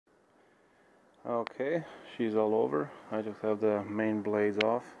Okay, she's all over. I just have the main blades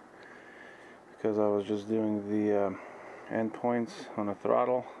off because I was just doing the end points on the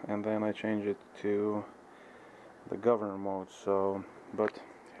throttle, and then I changed it to the governor mode. So, but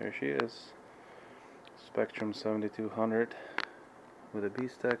here she is, Spektrum 7200 with a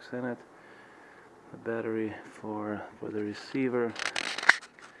B-stacks in it, the battery for the receiver.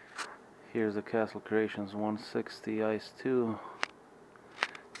 Here's the Castle Creations 160 ICE2,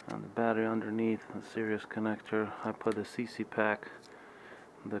 and the battery underneath, the Sirius connector. I put the CC pack,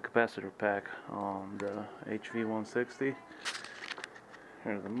 the capacitor pack, on the HV160.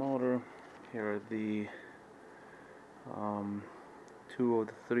 Here's the motor. Here are the 2 of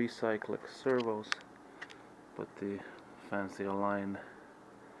the 3 cyclic servos. Put the fancy aligned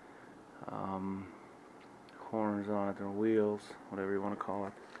horns on it, or wheels, whatever you want to call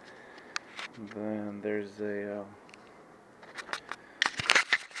it. And then there's a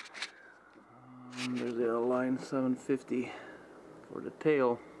line 750 for the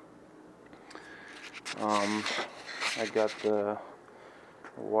tail. I got the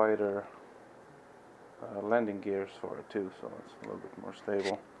wider landing gears for it too, so it's a little bit more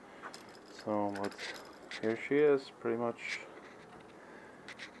stable. So, but here she is, pretty much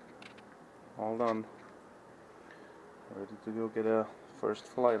all done, ready to go get a first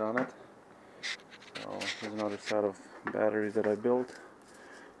flight on it. So here's another set of batteries that I built,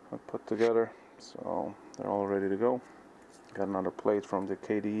 I put together, so they're all ready to go. Got another plate from the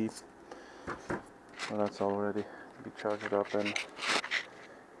KDE, so that's all ready to be charged up and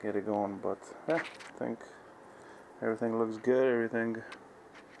get it going. But yeah, I think everything looks good, everything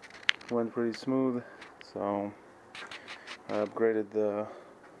went pretty smooth. So I upgraded the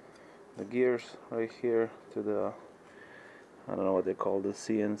gears right here to the, I don't know what they call the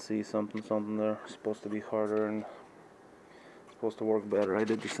CNC something. They're supposed to be harder and supposed to work better. I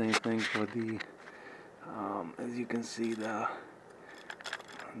did the same thing for the as you can see, the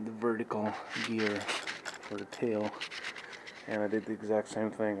vertical gear for the tail, and I did the exact same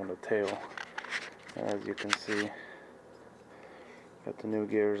thing on the tail. As you can see, got the new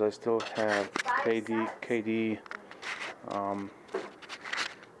gears. I still have KDE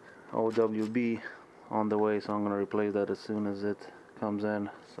OWB on the way, so I'm going to replace that as soon as it comes in.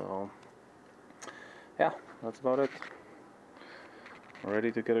 So yeah, that's about it.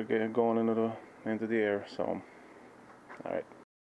 Ready to get it going into the air. So alright.